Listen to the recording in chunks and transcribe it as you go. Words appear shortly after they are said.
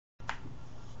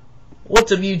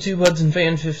What's up, YouTube? Hudson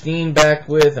Fan 15 back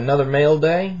with another mail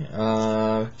day.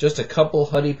 Just a couple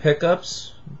Huddy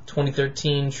pickups.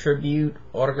 2013 Tribute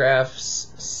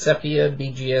Autographs Sepia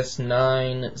BGS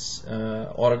 9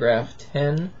 Autograph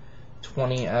 10,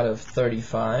 20 out of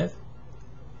 35.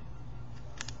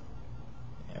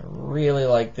 I really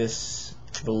like the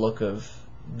look of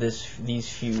these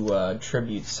few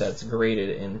tribute sets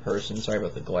graded in person. Sorry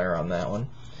about the glare on that one.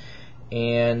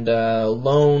 And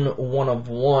lone 1 of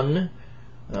 1,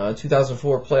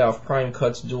 2004 playoff prime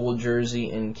cuts dual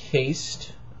jersey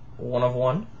encased 1 of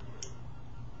 1.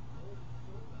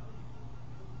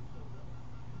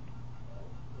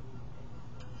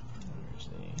 There's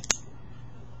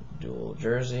the dual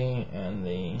jersey and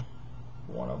the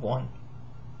 1 of 1.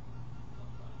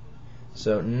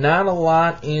 So not a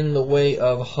lot in the way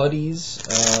of Huddies.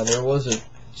 There was a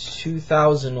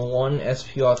 2001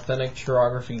 SP Authentic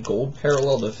Chirography Gold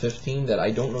Parallel to 15 that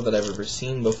I don't know that I've ever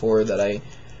seen before that I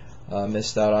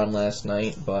missed out on last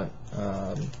night, but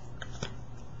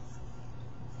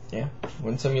yeah,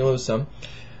 win some, you lose some.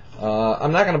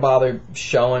 I'm not going to bother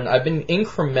showing. I've been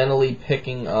incrementally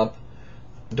picking up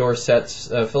Dorset's,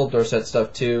 Philip Dorsett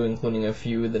stuff too, including a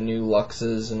few of the new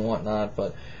Luxes and whatnot,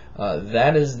 but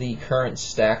that is the current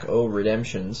stack O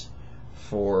redemptions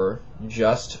for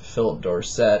just Philip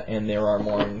Dorsett, and there are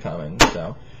more incoming,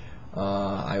 so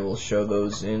I will show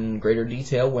those in greater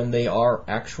detail when they are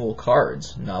actual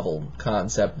cards. Novel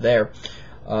concept there.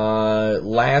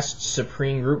 Last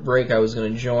Supreme group break I was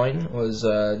going to join was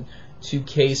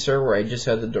 2K where I just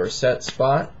had the Dorsett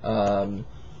spot.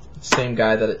 Same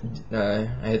guy that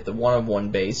I hit the 1 of 1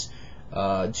 base,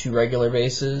 2 regular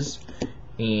bases,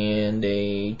 and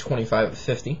a 25 of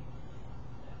 50.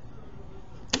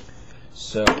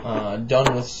 So,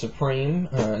 done with Supreme.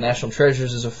 National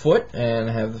Treasures is afoot, and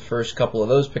I have the first couple of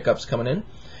those pickups coming in.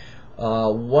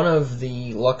 One of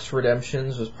the Lux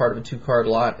redemptions was part of a 2-card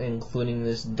lot, including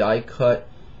this die-cut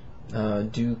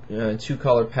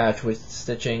 2-color patch with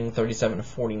stitching 37 to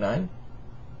 49.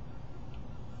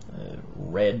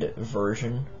 Red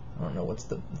version. I don't know what's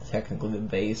technically the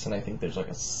base, and I think there's like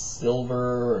a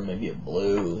silver or maybe a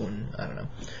blue, and I don't know.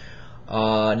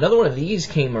 Another one of these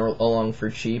came along for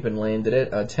cheap and landed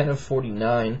it. 10 of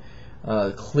 49,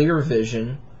 Clear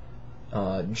Vision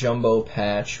jumbo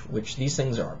patch, which these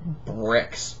things are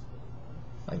bricks.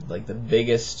 Like the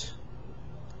biggest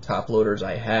top loaders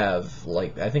I have.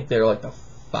 Like I think they're like the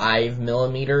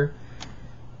 5mm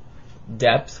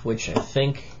depth, which I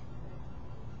think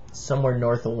somewhere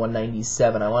north of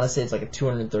 197. I want to say it's like a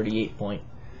 238 point.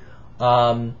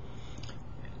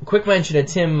 Quick mention to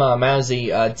Tim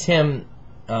Mailday. Tim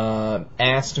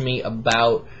asked me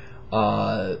about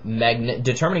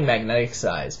determining magnetic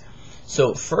size.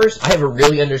 So first, I have a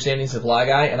really understanding supply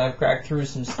guy, and I've cracked through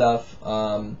some stuff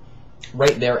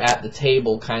right there at the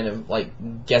table, kind of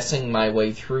like guessing my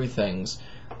way through things,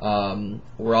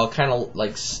 where I'll kind of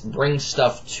like bring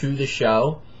stuff to the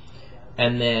show,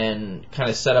 and then kind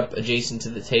of set up adjacent to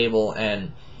the table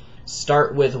and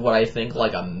start with what I think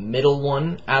like a middle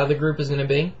one out of the group is going to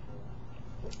be,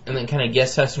 and then kind of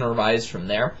guess, test, and revise from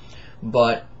there.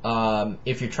 But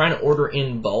if you're trying to order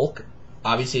in bulk,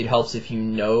 obviously it helps if you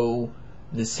know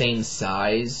the same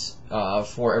size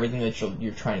for everything that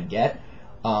you're trying to get.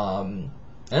 And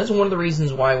that's one of the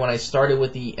reasons why when I started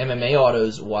with the MMA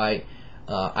autos, why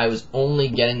I was only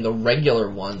getting the regular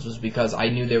ones, was because I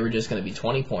knew they were just going to be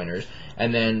 20-pointers,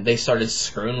 and then they started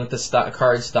screwing with the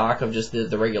card stock of just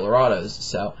the regular autos,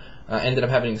 so I ended up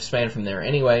having to expand from there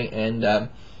anyway. And to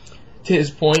his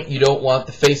point, you don't want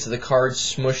the face of the card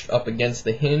smushed up against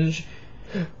the hinge,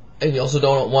 and you also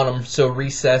don't want them so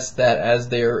recessed that as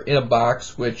they're in a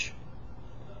box, which,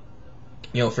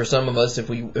 you know, for some of us, if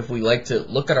we like to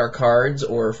look at our cards,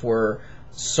 or if we're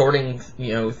sorting,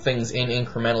 you know, things in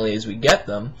incrementally as we get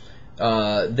them,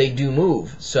 they do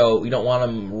move, so we don't want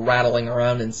them rattling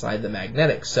around inside the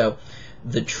magnetic. So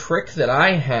the trick that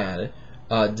I had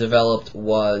developed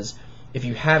was, if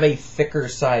you have a thicker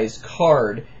size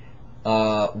card,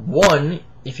 one,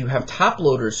 if you have top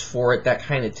loaders for it, that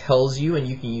kind of tells you, and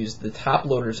you can use the top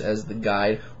loaders as the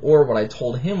guide. Or what I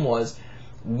told him was,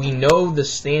 we know the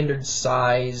standard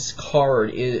size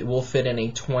card will fit in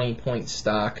a 20-point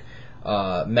stock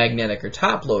magnetic or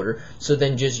top loader, so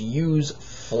then just use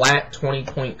flat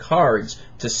 20-point cards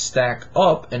to stack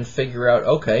up and figure out,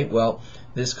 okay, well,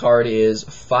 this card is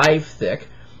 5 thick,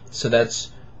 so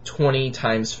that's 20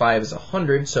 times 5 is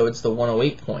 100, so it's the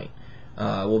 108 point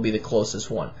will be the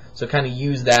closest one. So kind of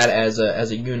use that as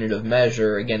a unit of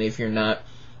measure, again, if you're not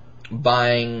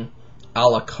buying a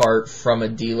la carte from a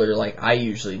dealer like I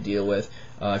usually deal with,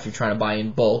 if you're trying to buy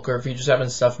in bulk, or if you're just having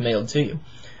stuff mailed to you.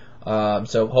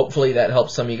 So hopefully that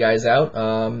helps some of you guys out.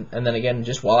 And then again,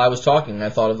 just while I was talking, I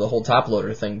thought of the whole top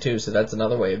loader thing too. So that's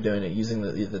another way of doing it, using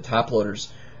the top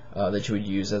loaders that you would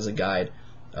use as a guide,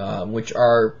 which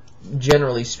are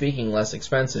generally speaking less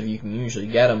expensive. You can usually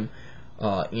get them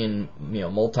in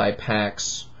multi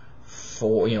packs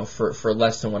for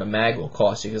less than what a mag will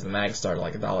cost you, because the mags start at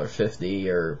like $1.50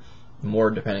 or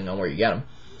more depending on where you get them.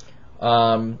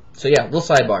 So yeah, little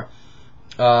sidebar.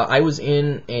 I was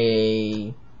in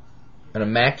an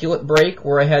immaculate break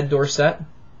where I had Dorset.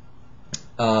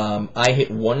 I hit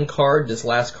one card, this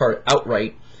last card,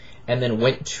 outright, and then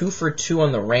went 2 for 2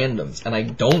 on the randoms. And I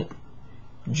don't,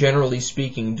 generally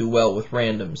speaking, do well with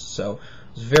randoms, so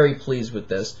I was very pleased with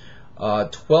this.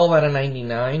 12 out of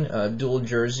 99, dual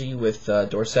jersey with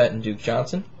Dorset and Duke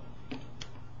Johnson.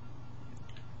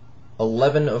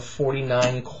 11 of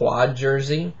 49 quad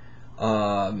jersey.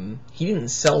 He didn't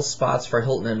sell spots for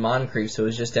Hilton and Moncrief, so it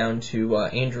was just down to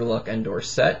Andrew Luck and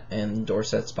Dorset, and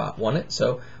Dorset spot won it.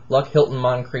 So Luck, Hilton,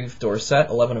 Moncrief, Dorset,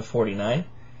 11 of 49.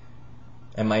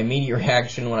 And my immediate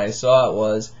reaction when I saw it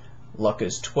was, Luck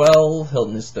is 12,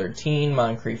 Hilton is 13,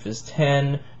 Moncrief is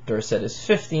 10, Dorset is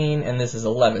 15, and this is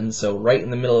 11. So right in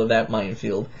the middle of that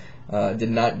minefield.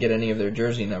 Did not get any of their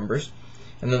jersey numbers.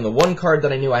 And then the one card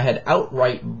that I knew I had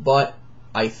outright, but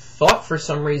I thought for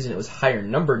some reason it was higher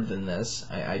numbered than this.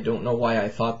 I don't know why I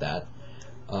thought that.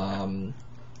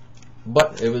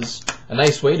 But it was a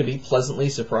nice way to be pleasantly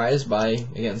surprised by,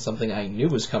 again, something I knew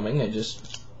was coming. I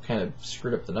just kind of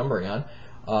screwed up the numbering on.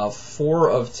 4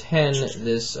 of 10,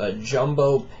 this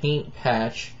jumbo paint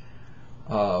patch,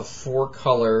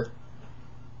 4-color,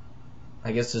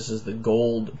 I guess this is the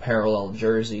gold parallel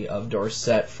jersey of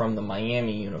Dorset from the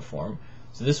Miami uniform.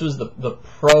 So this was the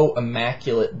Pro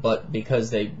Immaculate, but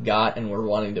because they got and were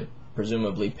wanting to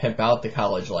presumably pimp out the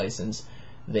college license,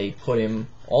 they put him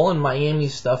all in Miami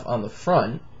stuff on the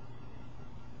front,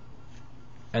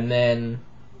 and then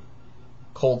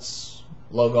Colts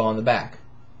logo on the back.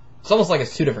 It's almost like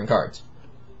it's 2 different cards.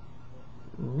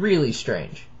 Really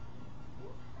strange.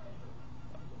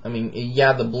 I mean,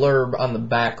 yeah, the blurb on the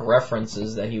back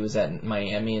references that he was at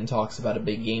Miami and talks about a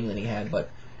big game that he had,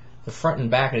 but the front and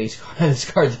back of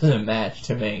this card doesn't match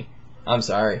to me. I'm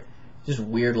sorry. Just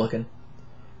weird looking.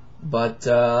 But,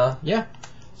 yeah.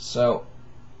 So,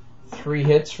 3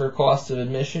 hits for cost of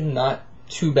admission. Not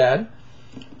too bad.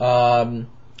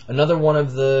 Another one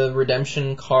of the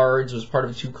redemption cards was part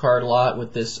of a 2-card lot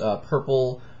with this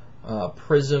purple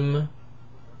Prism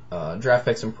Draft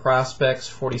Picks and Prospects,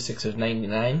 46 of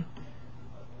 99.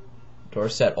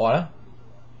 Dorset Auto.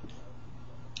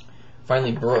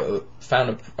 Finally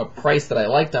found a price that I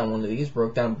liked on one of these,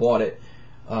 broke down and bought it,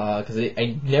 because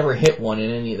I never hit one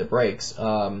in any of the breaks.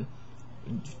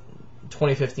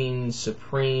 2015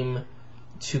 Supreme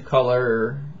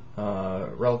 2-color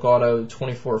Relic Auto,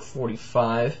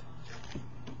 24/45.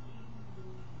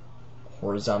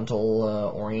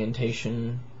 Horizontal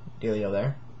orientation dealio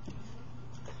there.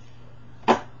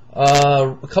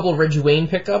 A couple of Reggie Wayne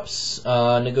pickups.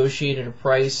 Negotiated a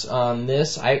price on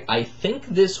this. I think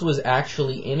this was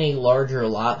actually in a larger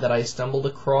lot that I stumbled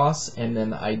across, and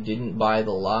then I didn't buy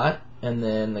the lot, and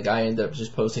then the guy ended up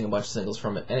just posting a bunch of singles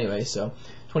from it anyway. So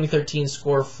 2013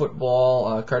 Score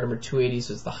Football, card number 280,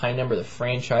 so it's the high number, the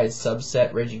franchise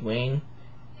subset, Reggie Wayne.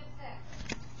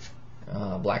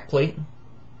 Black plate.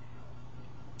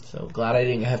 So glad I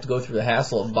didn't have to go through the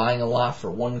hassle of buying a lot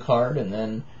for one card and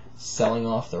then selling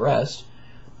off the rest,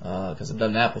 because I've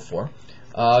done that before.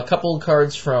 A couple of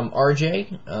cards from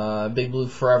RJ, Big Blue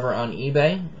Forever on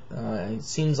eBay. It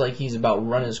seems like he's about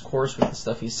run his course with the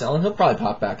stuff he's selling. He'll probably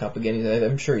pop back up again.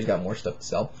 I'm sure he's got more stuff to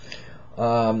sell.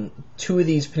 2 of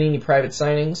these Panini private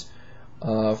signings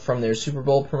from their Super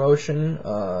Bowl promotion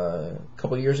a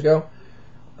couple of years ago.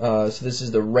 So this is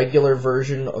the regular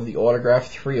version of the autograph,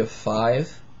 3 of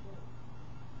 5,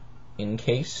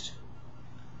 encased.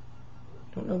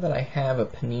 Don't know that I have a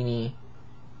Panini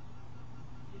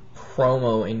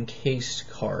promo encased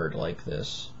card like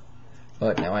this,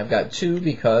 but now I've got 2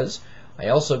 because I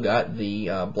also got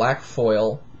the black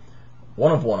foil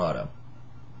 1 of 1 auto.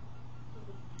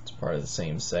 It's part of the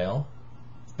same sale.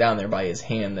 It's down there by his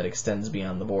hand that extends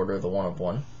beyond the border of the 1 of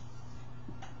 1.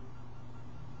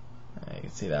 I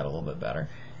can see that a little bit better.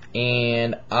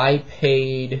 And I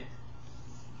paid,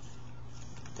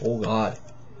 oh god,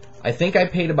 I think I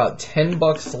paid about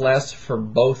 $10 less for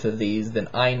both of these than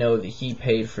I know that he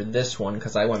paid for this one,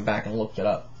 because I went back and looked it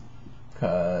up.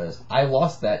 Because I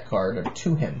lost that card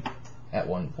to him at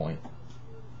one point.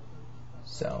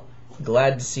 So,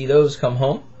 glad to see those come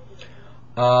home.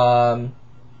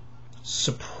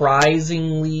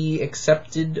 Surprisingly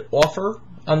accepted offer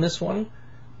on this one.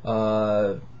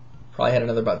 Probably had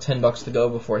another about $10 to go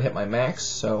before it hit my max,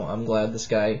 so I'm glad this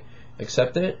guy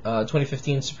accepted it.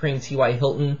 2015 Supreme T.Y.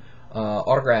 Hilton,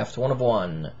 autographed 1 of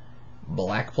 1,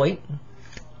 black plate.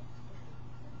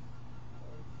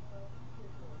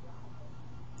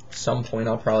 At some point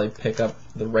I'll probably pick up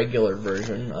the regular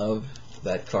version of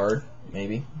that card,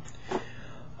 maybe.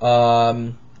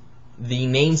 The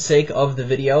namesake of the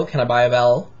video, Can I Buy a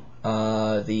Vowel?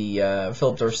 The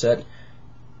Philip Dorsett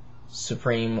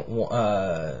Supreme,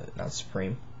 not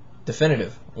Supreme,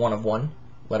 Definitive 1 of 1,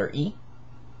 letter E.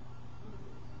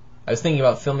 I was thinking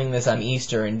about filming this on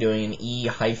Easter and doing an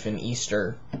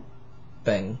E-Easter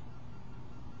thing,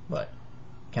 but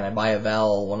Can I Buy a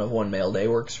Vowel 1 of 1 Mailday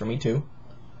works for me too.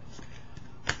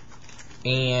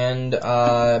 And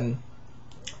I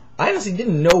honestly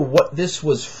didn't know what this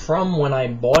was from when I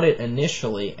bought it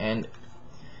initially, and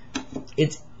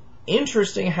it's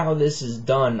interesting how this is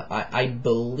done. I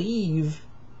believe,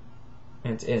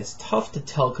 and it's tough to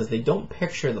tell because they don't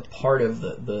picture the part of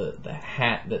the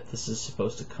hat that this is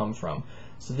supposed to come from.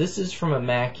 So this is from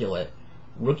Immaculate,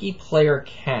 rookie player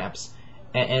caps,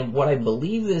 and what I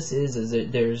believe this is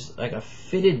that there's like a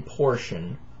fitted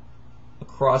portion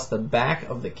across the back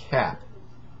of the cap.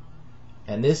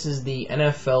 And this is the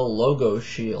NFL logo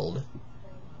shield,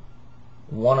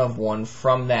 1 of 1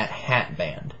 from that hat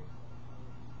band.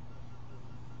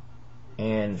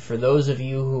 And for those of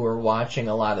you who are watching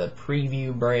a lot of the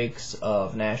preview breaks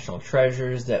of National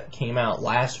Treasures that came out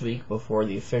last week before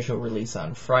the official release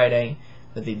on Friday,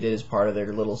 that they did as part of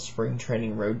their little spring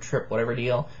training road trip, whatever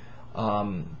deal,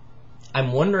 I'm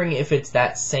wondering if it's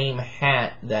that same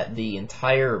hat that the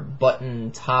entire button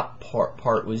top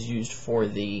part was used for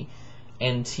the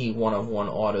NT 1 of 1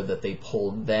 auto that they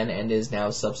pulled then and is now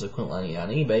subsequently on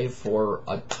eBay for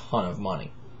a ton of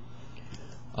money.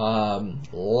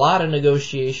 Lot of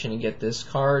negotiation to get this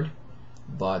card,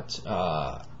 but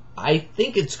I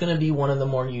think it's going to be one of the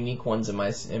more unique ones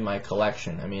in my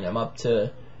collection. I mean, I'm up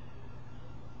to,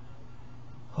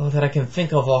 that I can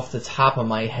think of off the top of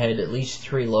my head, at least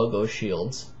 3 logo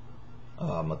shields,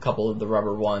 a couple of the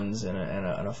rubber ones, and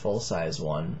a full-size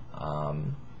one.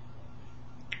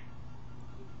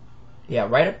 Yeah,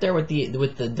 right up there with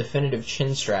the definitive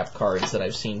chin strap cards that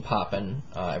I've seen popping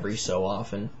every so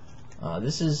often.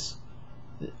 This is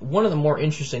one of the more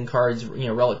interesting cards,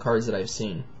 relic cards that I've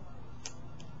seen,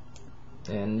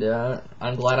 and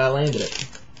I'm glad I landed it.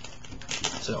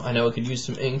 So I know it could use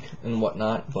some ink and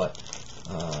whatnot, but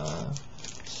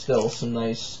still some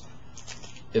nice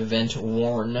event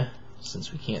worn,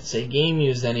 since we can't say game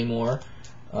used anymore,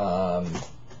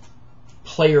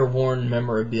 player worn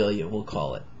memorabilia, we'll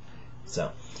call it.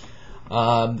 So,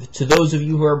 to those of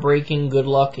you who are breaking, good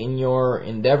luck in your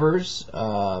endeavors.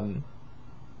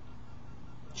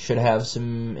 Should have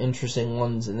some interesting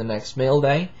ones in the next mail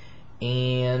day.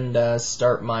 And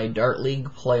start my Dart League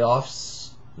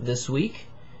playoffs this week.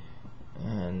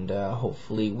 And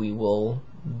hopefully we will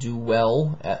do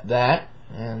well at that.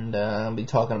 And I'll be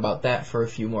talking about that for a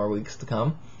few more weeks to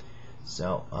come.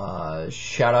 So,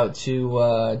 shout out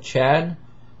to Chad,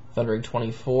 Thundering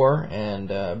 24, and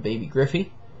Baby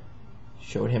Griffey.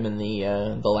 Showed him in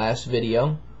the last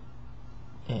video,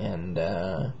 and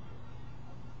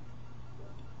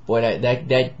boy,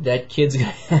 that kid's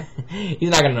he's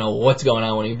not gonna know what's going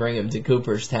on when you bring him to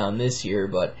Cooperstown this year,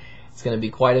 but it's gonna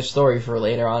be quite a story for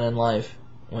later on in life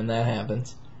when that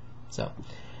happens. So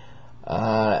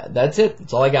that's it.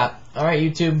 That's all I got. All right,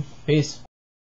 YouTube. Peace.